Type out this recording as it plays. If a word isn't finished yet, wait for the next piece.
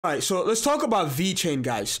All right, so let's talk about Vechain,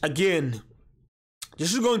 guys. Again,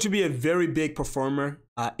 this is going to be a very big performer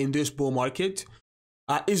in this bull market.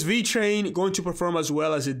 Is Vechain going to perform as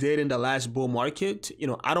well as it did in the last bull market?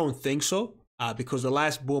 I don't think so, because the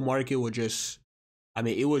last bull market was just,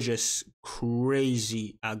 it was just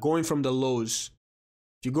crazy. Going from the lows,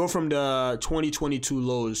 if you go from the 2022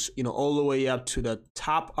 lows, all the way up to the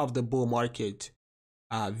top of the bull market,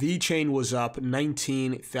 Vechain was up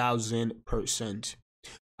 19,000%.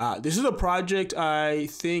 This is a project I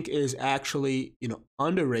think is actually,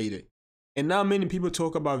 underrated. And not many people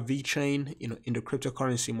talk about Vechain, in the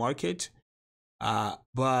cryptocurrency market.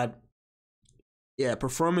 But yeah,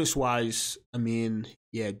 performance-wise,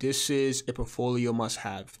 this is a portfolio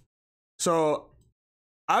must-have. So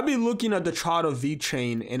I've been looking at the chart of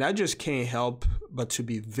Vechain, and I just can't help but to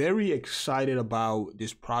be very excited about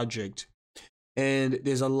this project. And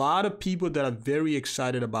there's a lot of people that are very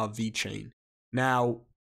excited about Vechain. Now,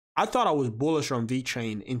 I thought I was bullish on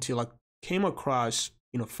Vechain until I came across,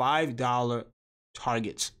 $5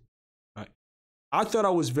 targets. Right? I thought I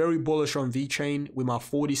was very bullish on Vechain with my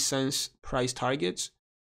 40 cents price targets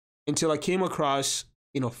until I came across,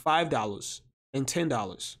 $5 and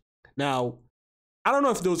 $10. Now, I don't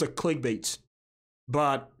know if those are clickbaits,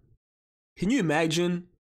 but can you imagine,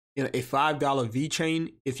 a $5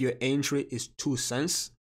 Vechain if your entry is 2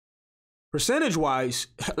 cents? Percentage-wise,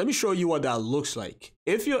 let me show you what that looks like.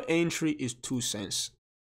 If your entry is 2 cents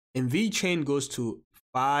and Vechain goes to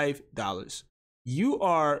 $5, you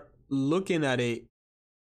are looking at a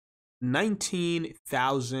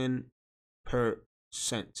 19,000%.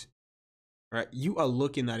 Right? You are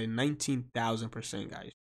looking at a 19,000%,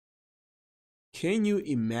 guys. Can you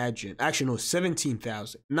imagine? Actually, no,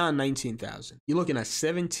 17,000, not 19,000. You're looking at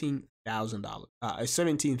 $17,000, a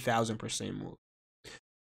 17,000% move.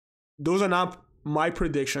 Those are not my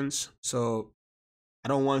predictions, so I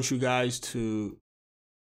don't want you guys to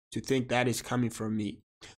think that is coming from me.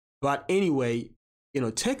 But anyway,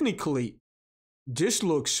 technically, this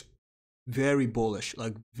looks very bullish,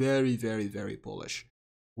 like very, very, very bullish.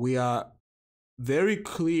 We are very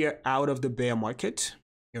clear out of the bear market.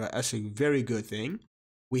 That's a very good thing.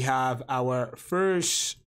 We have our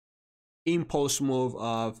first impulse move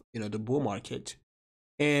of, the bull market.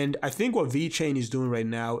 And I think what Vechain is doing right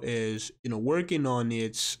now is, working on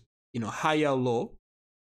its, higher low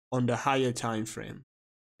on the higher time frame.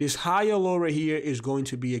 This higher low right here is going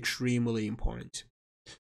to be extremely important.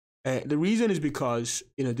 The reason is because,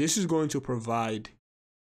 this is going to provide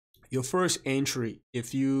your first entry.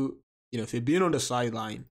 If you've been on the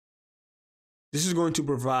sideline, this is going to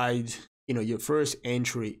provide, your first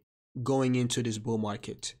entry going into this bull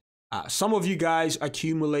market. Some of you guys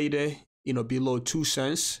accumulated, below 2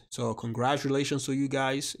 cents. So congratulations to you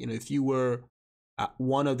guys. If you were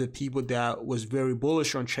one of the people that was very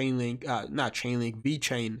bullish on Vechain,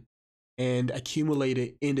 and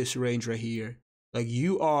accumulated in this range right here, like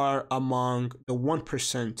you are among the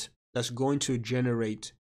 1% that's going to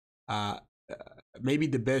generate maybe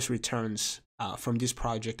the best returns from this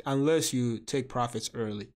project, unless you take profits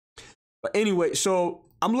early. But anyway, so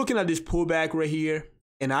I'm looking at this pullback right here.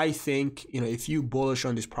 And I think, if you bullish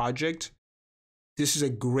on this project, this is a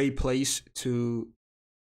great place to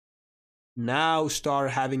now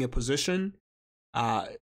start having a position.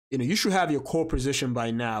 You should have your core position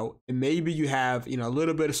by now. And maybe you have, a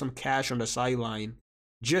little bit of some cash on the sideline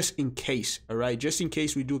just in case. All right. Just in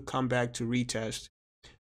case we do come back to retest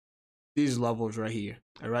these levels right here.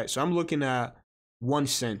 All right. So I'm looking at 1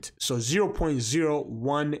 cent. So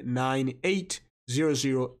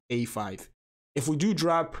 0.01980085. If we do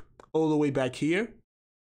drop all the way back here,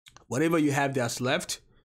 whatever you have that's left,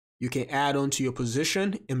 you can add on to your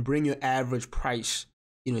position and bring your average price,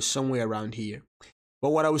 somewhere around here.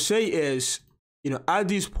 But what I would say is, at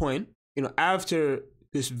this point, after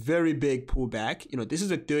this very big pullback, this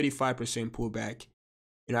is a 35% pullback.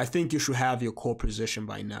 I think you should have your core position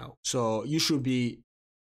by now. So you should be,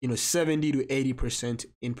 70 to 80%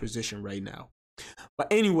 in position right now. But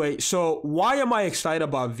anyway, so why am I excited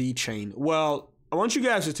about Vechain? Well, I want you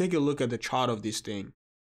guys to take a look at the chart of this thing.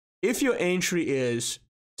 If your entry is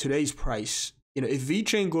today's price, if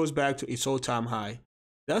Vechain goes back to its all-time high,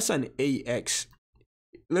 that's an 8x.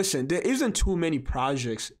 Listen, there isn't too many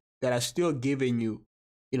projects that are still giving you,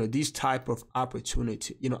 this type of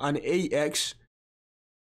opportunity. An 8x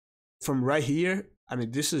from right here,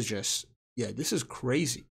 this is just, this is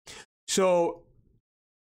crazy. So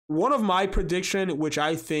one of my prediction, which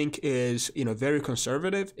I think is, very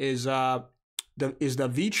conservative, is the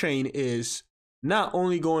Vechain is not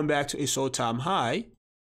only going back to its all-time high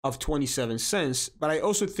of 27 cents, but I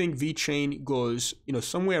also think Vechain goes,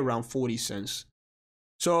 somewhere around 40 cents.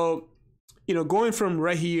 So, going from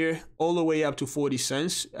right here all the way up to 40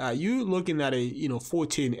 cents, you looking at a,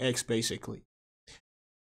 14x basically.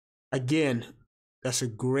 Again, that's a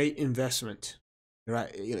great investment,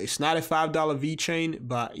 right? It's not a $5 Vechain,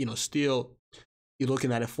 but, still you're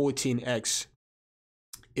looking at a 14x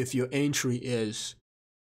if your entry is,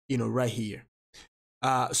 right here.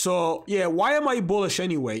 So yeah, why am I bullish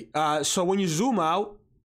anyway? So when you zoom out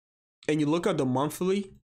and you look at the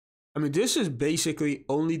monthly, I mean, this is basically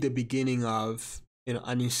only the beginning of,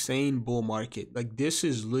 an insane bull market. Like, this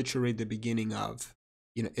is literally the beginning of,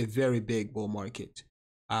 a very big bull market.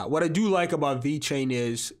 What I do like about Vechain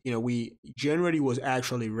is, we generally was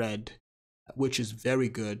actually red, which is very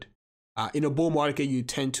good. In a bull market, you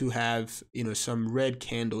tend to have, some red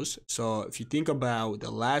candles. So if you think about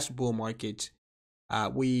the last bull market,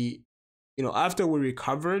 we, after we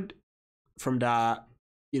recovered from the,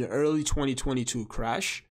 early 2022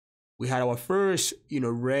 crash, we had our first,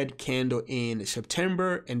 red candle in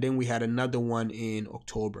September, and then we had another one in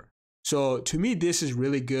October. So to me, this is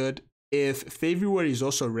really good. If February is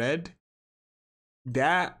also red,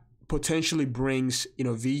 that potentially brings,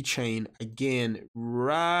 Vechain again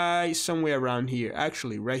right somewhere around here.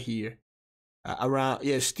 Actually, right here, around,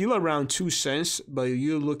 yeah, still around 2 cents, but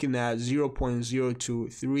you're looking at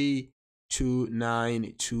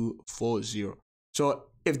 0.0232940. So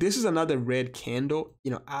if this is another red candle,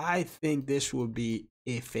 I think this will be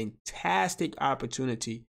a fantastic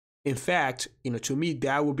opportunity. In fact, to me,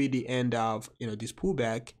 that will be the end of, this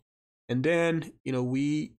pullback. And then,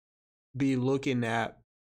 we be looking at,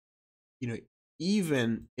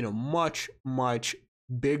 even, much, much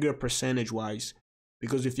bigger percentage wise,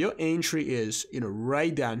 because if your entry is,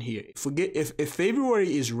 right down here, forget if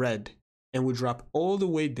February is red and we drop all the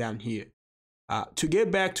way down here, to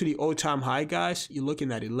get back to the all-time high, guys, you're looking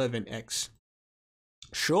at 11x.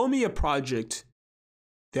 Show me a project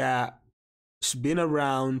that's been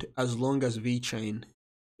around as long as Vechain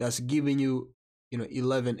that's giving you,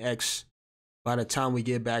 11x by the time we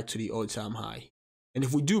get back to the all-time high. And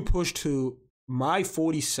if we do push to my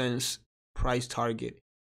 40 cents price target,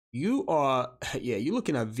 you're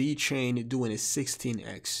looking at Vechain doing a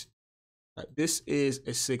 16x. This is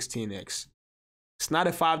a 16x. It's not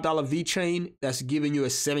a $5 Vechain that's giving you a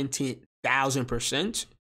 17,000%,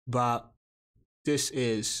 but this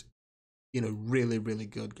is, really, really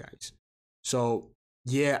good, guys. So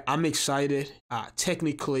yeah, I'm excited.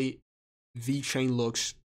 Technically, Vechain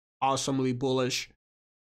looks awesomely bullish.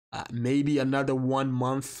 Maybe another 1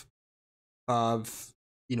 month of,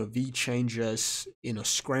 Vechain just,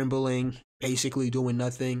 scrambling, basically doing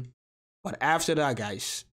nothing. But after that,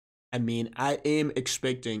 guys, I mean, I am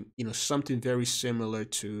expecting, something very similar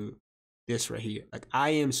to this right here. Like,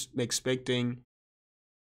 I am expecting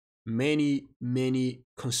many, many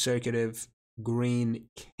consecutive green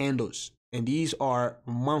candles. And these are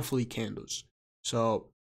monthly candles. So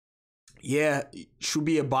yeah, should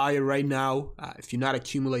be a buyer right now. If you're not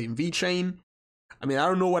accumulating Vechain, I mean, I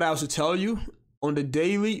don't know what else to tell you. On the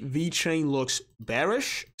daily, Vechain looks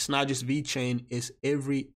bearish. It's not just Vechain, it's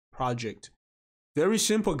every project. Very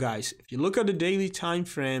simple, guys. If you look at the daily time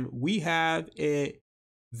frame, we have a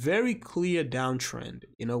very clear downtrend.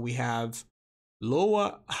 We have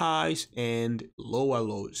lower highs and lower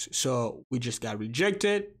lows. So we just got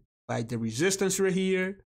rejected by the resistance right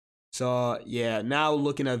here. So yeah, now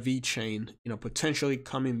looking at Vechain, potentially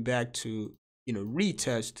coming back to,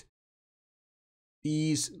 retest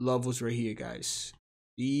these levels right here, guys.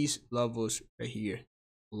 These levels right here.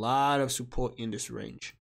 A lot of support in this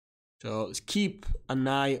range. So let's keep an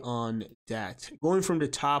eye on that. Going from the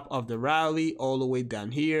top of the rally all the way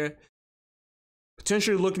down here,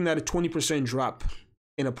 potentially looking at a 20% drop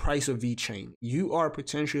in a price of Vechain. You are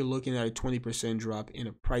potentially looking at a 20% drop in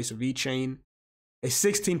a price of Vechain, a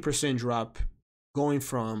 16% drop going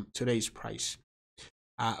from today's price.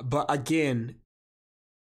 But again,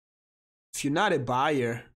 if you're not a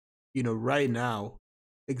buyer, right now,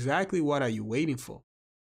 exactly what are you waiting for?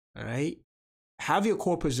 All right. Have your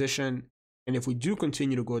core position, and if we do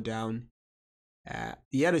continue to go down,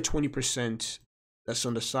 the other 20% that's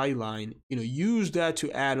on the sideline, use that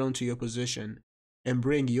to add on to your position and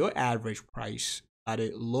bring your average price at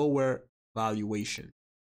a lower valuation.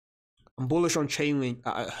 I'm bullish on Vechain.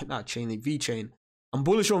 I'm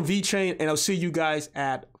bullish on Vechain, and I'll see you guys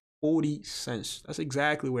at 40 cents. That's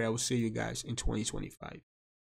exactly where I will see you guys in 2025.